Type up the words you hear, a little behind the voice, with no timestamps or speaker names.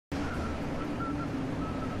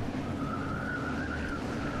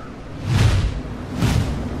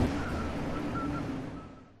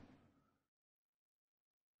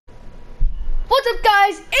What's up,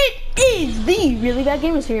 guys? It is the Really Bad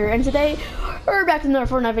Gamers here, and today we're back to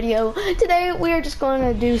another Fortnite video. Today we are just going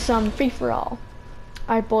to do some free-for-all.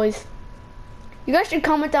 Alright, boys. You guys should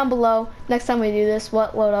comment down below next time we do this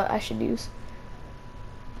what loadout I should use.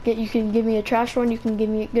 You can give me a trash one, you can give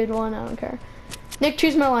me a good one, I don't care. Nick,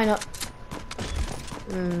 choose my lineup.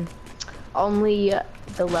 Only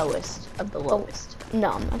the lowest of the lowest. No,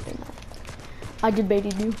 I'm not doing that. I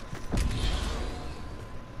debated you.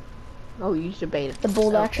 Oh, you debated. The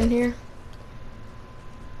bold action here.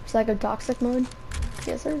 Psycho toxic mode.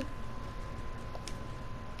 Yes, sir.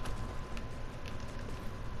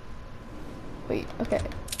 Wait, okay.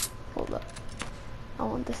 Hold up. I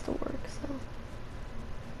want this to work,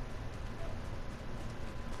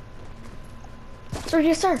 so. Sir,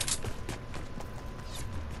 yes, sir.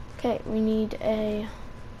 Okay, we need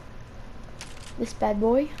this bad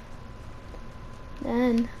boy.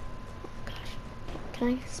 Then, oh gosh, can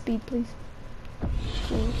I speed, please?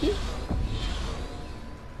 Thank you.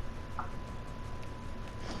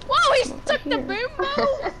 Whoa, he took the boom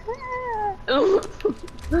bow.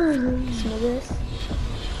 Some of this.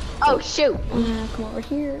 Oh shoot! And then come over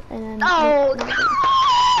here, and then. Oh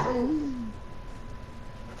no!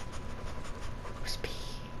 Speed.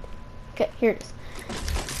 Okay, here it is.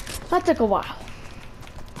 That took a while.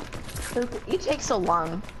 You take so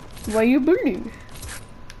long. Why you blue?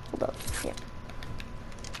 Hold up. Yeah.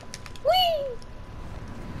 Whee!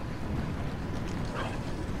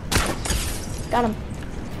 Got him.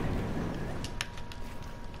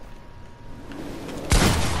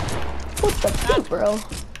 What the fuck, bro?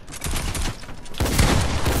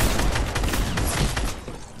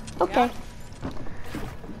 Okay.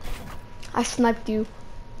 I sniped you.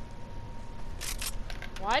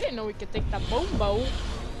 Well, I didn't know we could take the boom bow.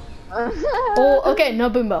 Oh, okay, no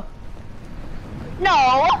boombo.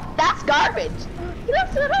 No, that's garbage. You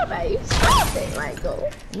left it up, mate. Stop it, Michael.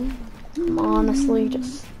 I'm honestly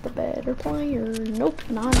just the better player. Nope,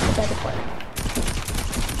 not the better player.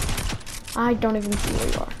 I don't even see where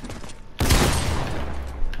you are.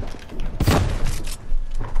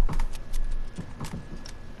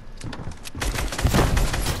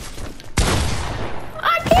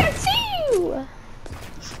 I can't see you!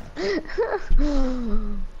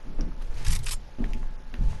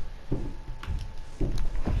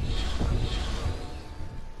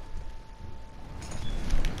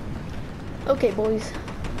 Okay, boys.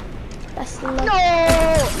 Best of luck. No!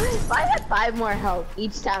 If I had 5 more health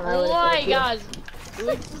each time I Oh would my gosh.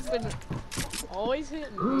 Luke's has been always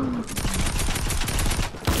hitting me.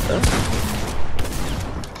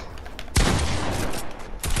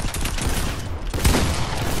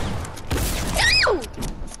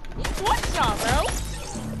 One shot, bro.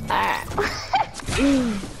 Ah.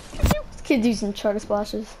 This kid's using charter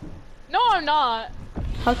splashes. No, I'm not.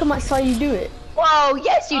 How come I saw you do it? Whoa,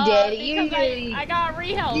 yes you did. Because I got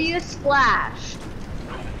re-health. You used splash.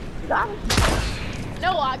 Got it.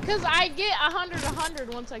 No, because I get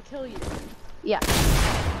 100 once I kill you. Yeah.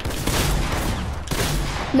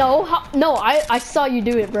 No, no, I saw you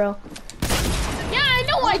do it, bro. Yeah, I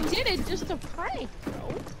know I did it just to prank,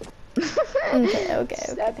 bro.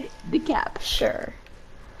 Okay. The cap. Sure.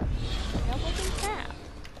 That wasn't cap.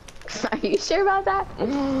 Are you sure about that?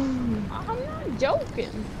 I'm not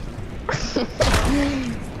joking.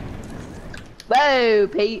 Whoa,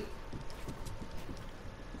 Pete.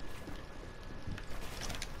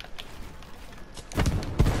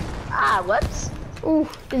 Ah, whoops. Ooh,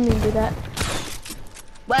 didn't even do that.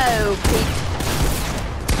 Whoa, Pete.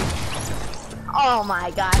 Oh my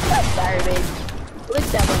god, that's garbage.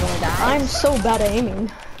 Looks definitely gonna die. I'm so bad at aiming.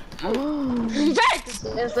 Facts!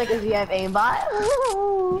 It's like if you have aimbot.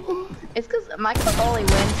 It's because Michael only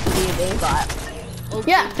wins to be an aimbot. Okay,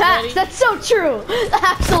 Yeah, facts. That's so true.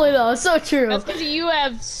 Absolutely, though, so true. That's because you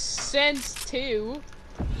have sense too.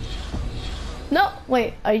 No,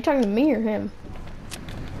 wait. Are you talking to me or him?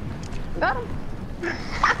 Got him.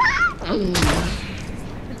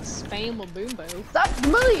 Spam a boombo. Stop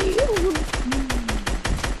me.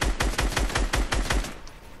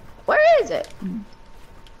 Where is it?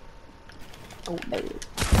 Oh, baby.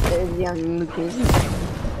 There's young Lucas.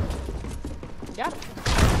 Got it.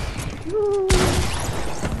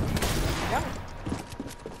 Got it.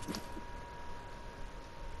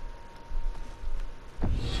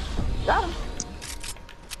 Got him.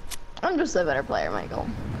 I'm just a better player, Michael.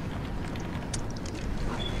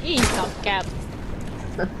 He's tough cap.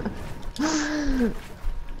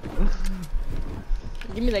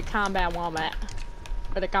 Give me the combat wombat.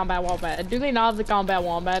 Or the combat wombat. Do they not have the combat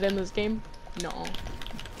wombat in this game? No.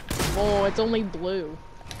 Oh, it's only blue.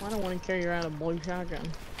 I don't want to carry around a blue shotgun.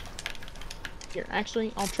 Here,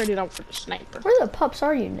 actually, I'll trade it out for the sniper. Where the pups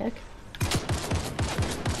are you, Nick?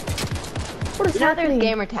 What is You know there's happening?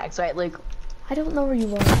 gamer tags, right, Luke? I don't know where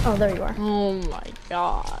you are. Oh, there you are. Oh my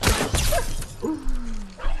god.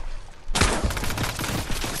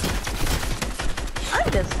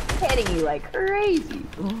 I'm just hitting you like crazy.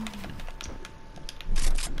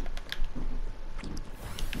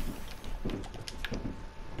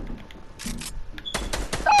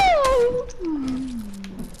 Oh!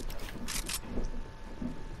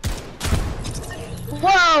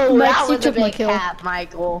 Whoa, Max, that you was a took my big kill. cap,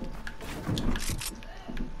 Michael.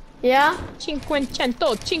 Yeah? 500,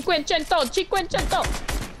 500, 500.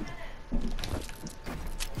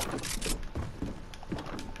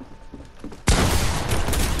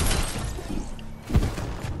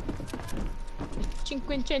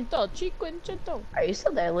 Cinquecento, 500. Are you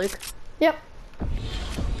still there, Luke? Yep.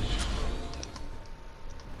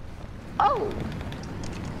 Oh!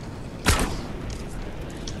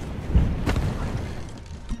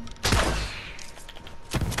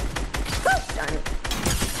 Darn it.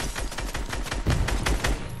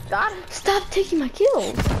 Got it. Stop taking my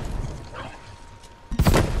kills.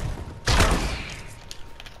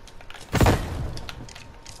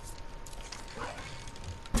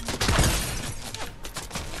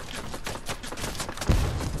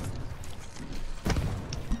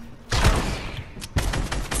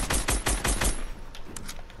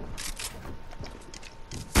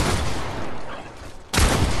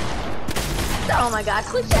 Oh my god,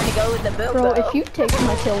 quit trying to go with the Bilbo. Bro, if you take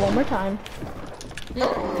my kill one more time.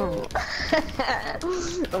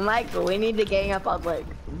 Michael, we need to gang up on Luke.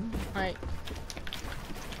 Alright.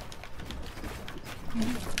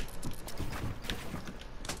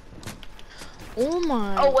 Oh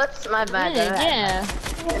my. Oh, what's my bad? Yeah.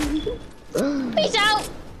 Peace out!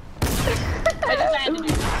 I just had to do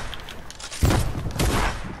that.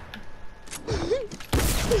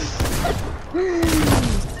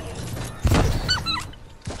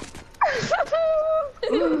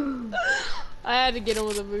 I had to get him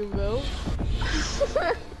with a boom bow.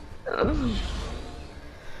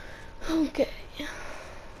 Okay.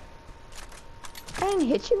 I didn't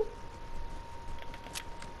hit you.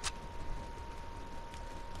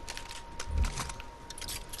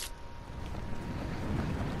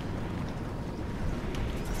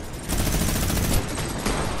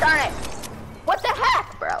 Darn it! What the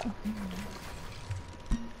heck, bro?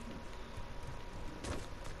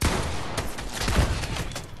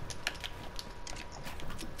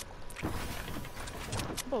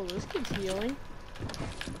 Oh, this kid's healing.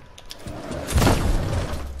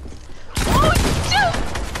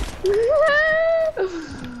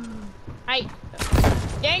 Hey!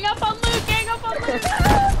 Gang up on Luke! Gang up on Luke!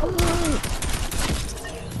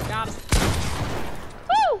 Got him.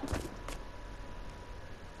 Woo!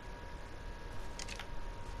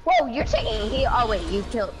 Whoa, you're taking heat. Oh wait, you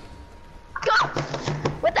killed. God!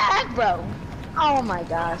 What the heck, bro? Oh my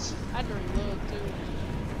gosh. I had to reload too.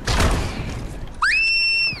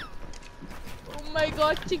 Oh my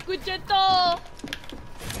god, Cinquecento!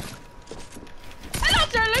 Hello,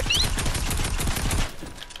 Charlie!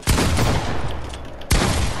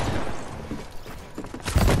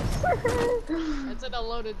 That's an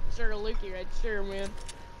unloaded Sir Lukey right sure, man.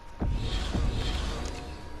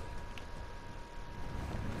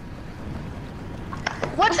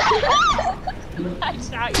 What the heck? I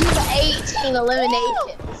shot you. 18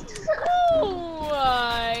 eliminations. Oh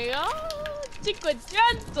my god!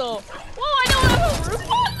 Cinquecento! Whoa, I don't have a roof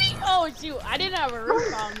on me! Oh shoot, I didn't have a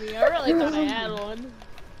roof on me. I really thought I had one.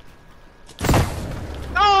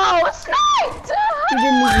 Oh, sniped! You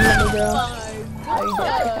didn't even let me go. Oh my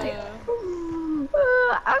god.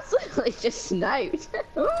 Absolutely just sniped.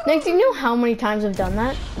 Nick, do you know how many times I've done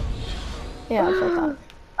that? Yeah, that's what I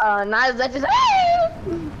thought. Not as much as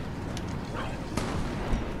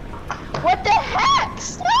what the heck?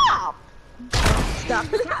 Stop! Stop.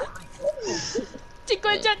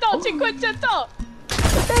 Cinquecento! Cinquecento!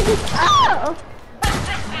 Oh!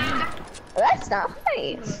 That's not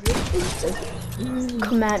nice.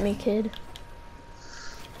 Come at me, kid.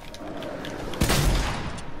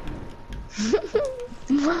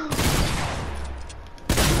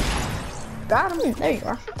 Got him. There you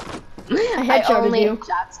are. I I headshotted only you.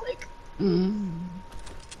 shots like.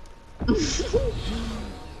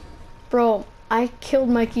 Bro, I killed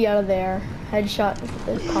Mikey out of there. Headshot with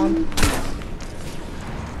the pump.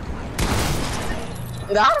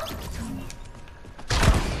 Got him.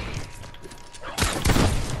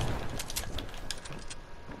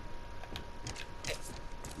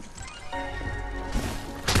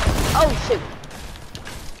 Oh shoot.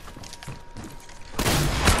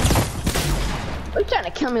 trying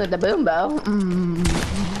to kill me with the boom bow.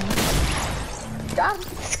 Got him.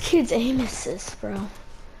 This kid's aim assist, bro.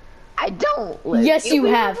 I don't, Luke. Yes, you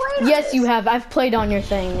have. Yes, this. you have. I've played on your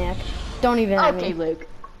thing, Nick. Don't even at Okay, me. Luke.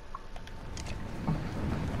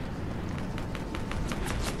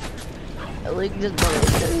 Luke just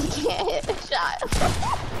believes that he can't hit a shot.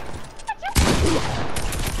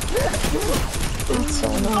 That's so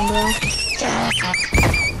annoying, bro.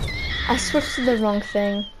 I switched to the wrong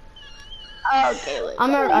thing. Okay, Luke.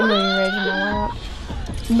 I'm really raging my way up.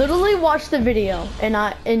 Literally watch the video,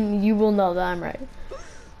 and you will know that I'm right.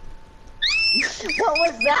 What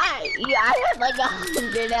was that? Yeah, I had like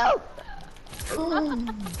 100 health.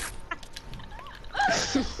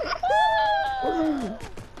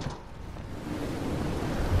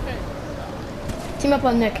 Team up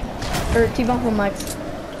on Nick, or team up on Mike's.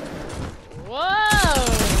 Whoa!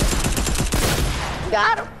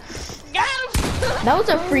 Got him. Got him! That was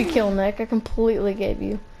a free kill, Nick. I completely gave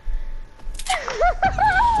you.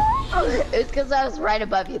 It's because I was right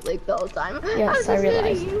above you, Luke, the whole time. Yes, I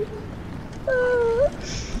realized.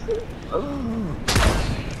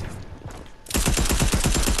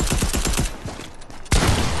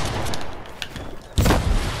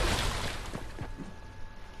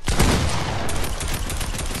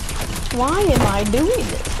 Why am I doing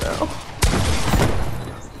this, bro?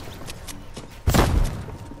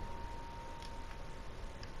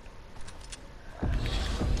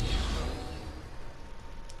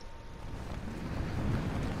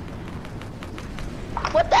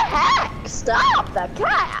 What the heck? Stop the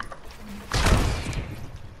cat!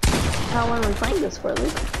 How long are we playing this for,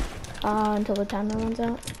 Luke? Until the timer runs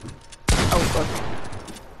out. Oh,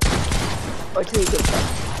 or till you get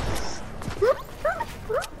back.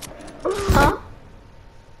 Huh?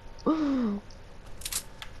 Did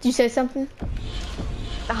you say something?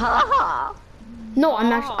 Ha No,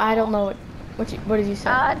 I'm actually. I don't know what did you say?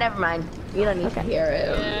 never mind. You don't need to hear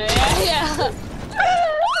it. Yeah.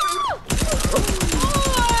 Oh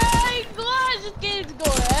my gosh, this game's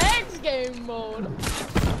going X game mode.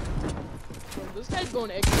 Bro, this guy's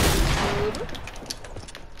going X game mode.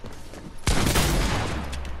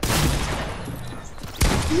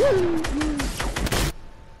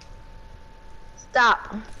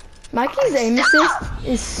 Stop. Mikey's aim assist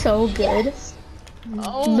is so good.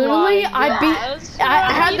 Oh Literally, my I gosh.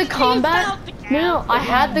 had the He's combat. out the No, I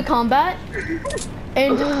had the combat,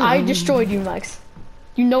 and I destroyed you, Mike's.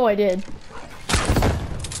 You know I did.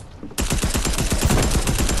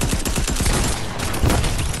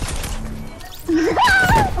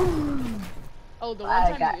 Oh, the one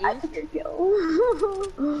I time got you your kill.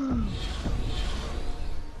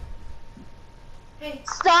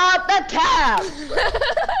 Stop the cap!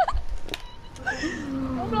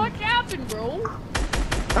 I'm not capping, bro.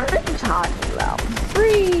 What are you talking about?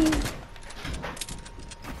 Free.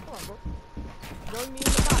 Come on, bro. Join me in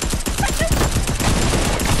the box.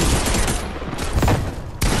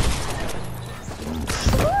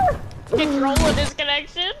 Controller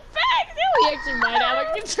disconnection? Facts! We actually might have a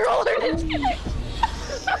controller disconnection.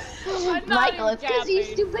 I'm not Michael, even it's because you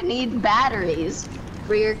capping. stupid need batteries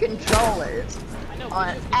for your controllers. I know, on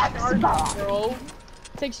but you can charge it, Xbox. bro.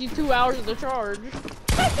 Takes you 2 hours to charge.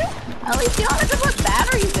 At least you don't have to put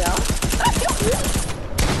batteries in.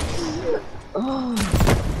 Oh.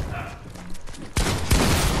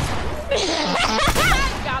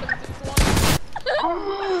 Got him this one.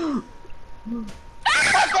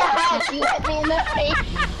 What the heck? You hit me in the face.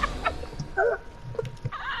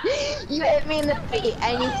 You hit me in the feet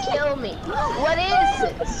and you kill me. What is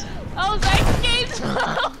this? Oh, Zach game's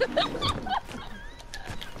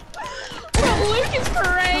Luke is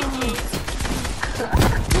cranky.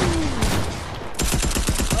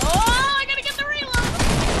 Oh, I gotta get the reload.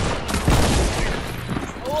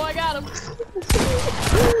 Oh, I got him.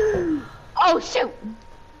 Oh shoot!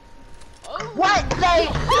 Oh. What the?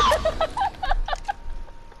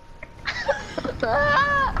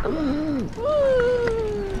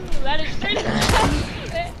 That is straight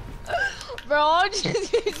Bro, I'm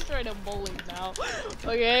just trying to bully now.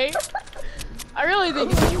 Okay? I really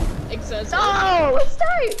think it's excessive. No!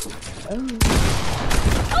 Start!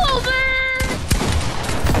 Hello there!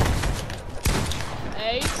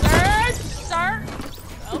 Hey, sir! Sir!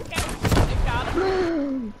 Okay, I got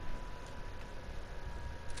him.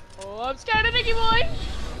 Oh, I'm scared of Nicky Boy!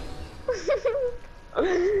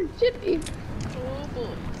 Chippy. Oh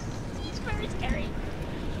boy. He's very scary.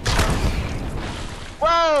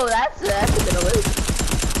 Whoa, that's a bit of loot.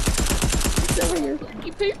 It's over here.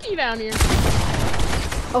 You pookie down here.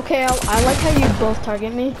 Okay, I like how you both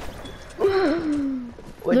target me. What'd you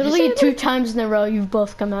Literally say, 2 Luke? times in a row, you've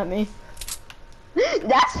both come at me.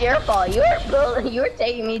 That's your fault. You were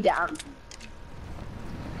taking me down.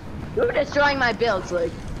 You were destroying my builds,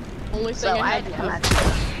 Luke. Only So thing I I had to come had at you.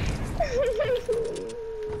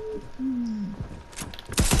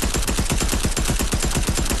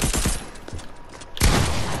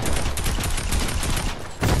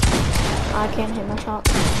 I can't hit my shot.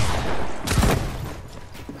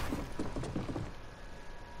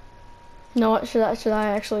 No, what should I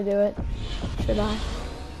actually do it? Should I?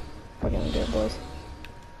 We're gonna do it, boys.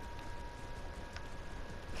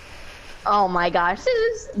 Oh my gosh, this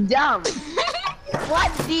is dumb.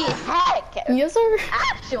 What the heck? Yes, sir.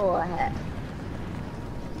 Actual heck.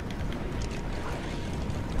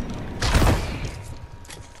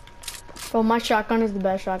 Bro, my shotgun is the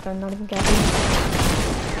best shotgun, not even capping.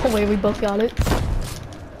 Oh wait, we both got it.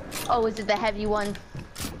 Oh, is it the heavy one?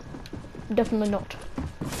 Definitely not.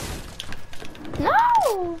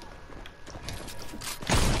 No!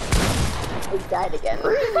 We died again.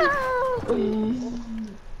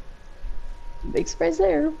 Big surprise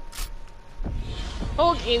there.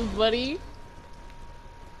 Okay, buddy.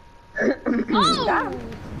 Oh!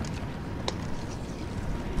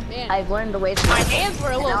 Man, I've learned the ways to my hands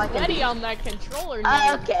were a and now I little can sweaty be- on that controller.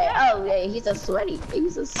 now. Okay, oh yeah, he's a sweaty.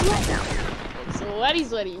 He's a sweat now. Sweaty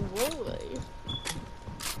boy.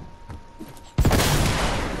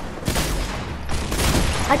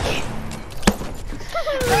 I can't.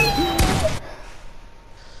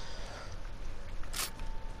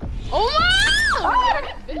 Oh my!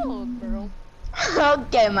 That build, bro.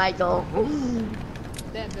 Okay, Michael.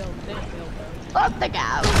 That build, bro. Up the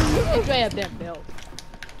cow. Enjoy a that build.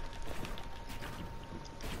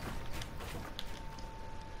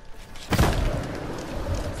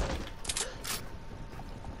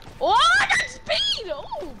 Oh, I got speed!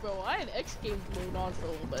 Oh, bro, I had X Games mode on for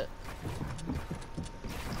a little bit.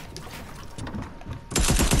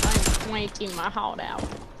 I'm flanking my heart out.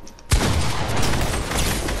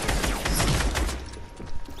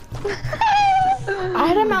 I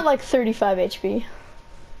had him at like 35 HP.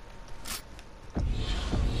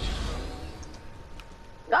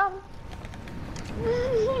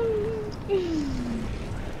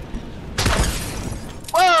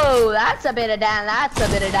 Whoa, that's a bit of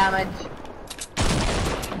damage.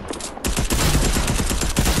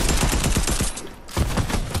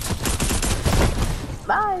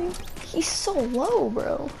 Bye. He's so low,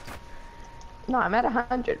 bro. No, I'm at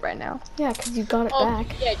 100 right now. Yeah, cause you got it Oh,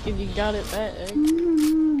 back. yeah, 'cause you got it back.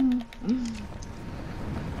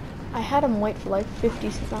 I had him wait for like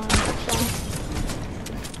 50 seconds.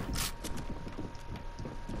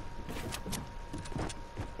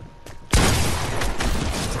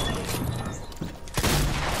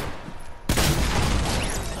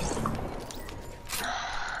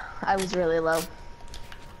 I was really low.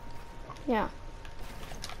 Yeah.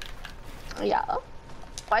 Yeah.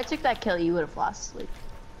 If I took that kill, you would have lost sleep.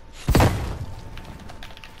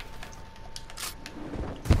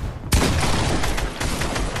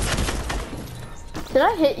 Did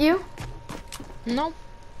I hit you? No.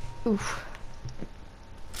 Oof.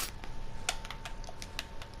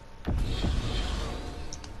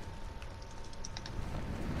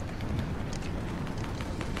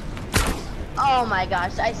 Oh my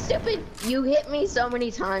gosh, you hit me so many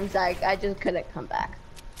times that I just couldn't come back.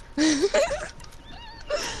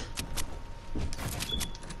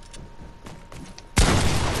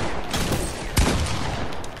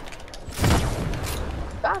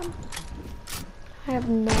 Got him. I have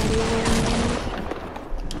no idea where he is.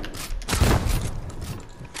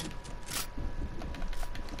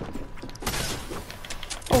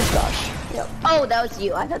 Oh gosh. Yep. Oh, that was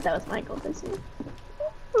you. I thought that was Michael. That's you.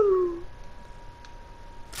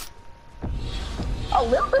 Oh,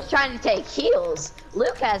 Luke was trying to take heals.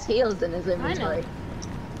 Luke has heals in his inventory.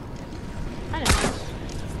 I know.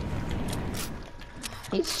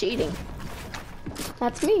 He's cheating.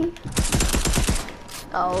 That's me.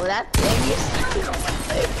 Oh, that's you.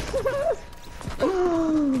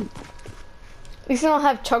 At least I don't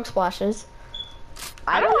have chug splashes.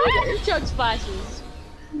 I don't have chug splashes.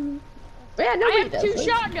 Yeah, I nobody have does. 2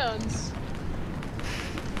 shotguns.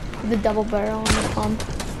 The double barrel on the pump.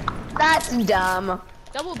 That's dumb.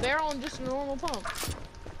 Double barrel and just a normal pump.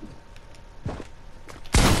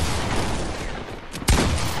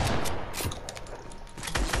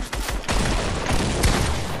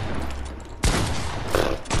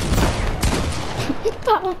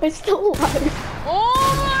 How am I still alive?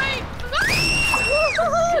 Oh my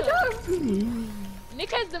god!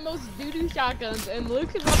 Nick has the most doo-doo shotguns and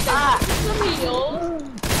Luke is up there with the heels.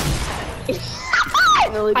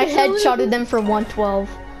 I headshotted them for 112.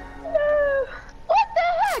 What the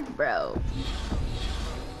heck, bro?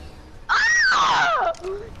 Ah!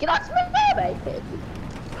 Get off my bed.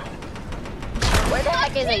 Where the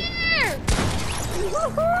heck is he?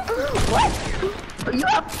 What? You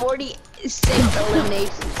have 46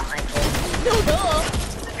 eliminations, Michael. No, duh.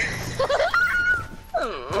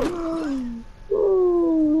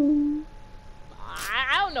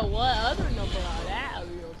 I don't know what other number on that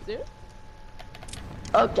we up to.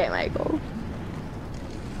 Okay, Michael.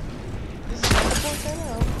 This is not the point I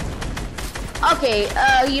know. Okay,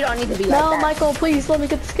 you don't need to be like No, that. Michael, please let me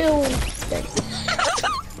get the skill.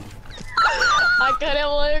 I couldn't,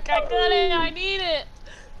 Luke. I couldn't. I need it.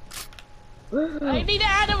 I need to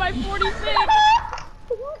add to my 46.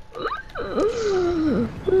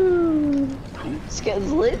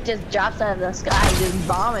 Because Luke just drops out of the sky just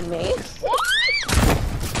bombing me.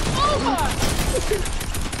 Oh my!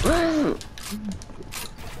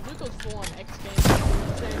 Luke goes full on X Games.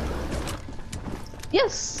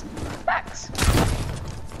 Yes, facts.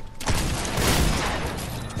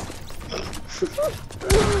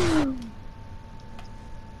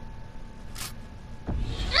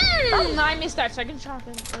 I missed that second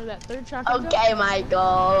shotgun, or that third shotgun. Okay,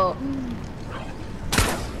 Michael.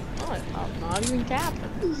 Oh, I'm not even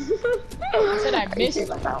capping. I said I missed it.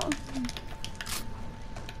 that one.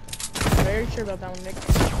 Very sure about that one, Nick.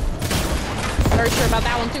 Very sure about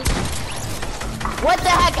that one too. What the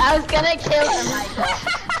heck? I was gonna kill him, Michael.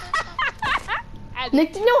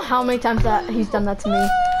 Nick, do you know how many times that he's done that to me?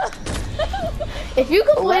 If you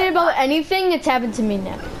complain about anything, it's happened to me,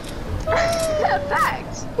 Nick.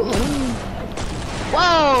 Facts.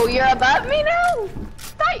 Whoa, you're above me now?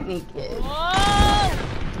 Fight me, kid. Whoa!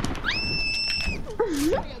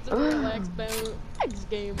 We got some real X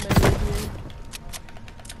game mode here.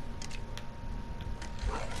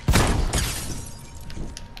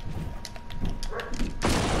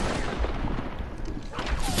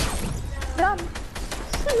 Done.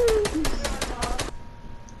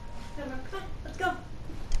 Let's go.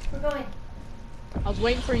 We're going. I was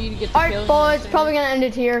waiting for you to get the Alright, boys, probably gonna end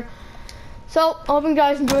it here. So, I hope you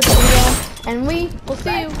guys enjoyed the video, and we will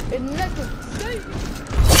see you in the next one.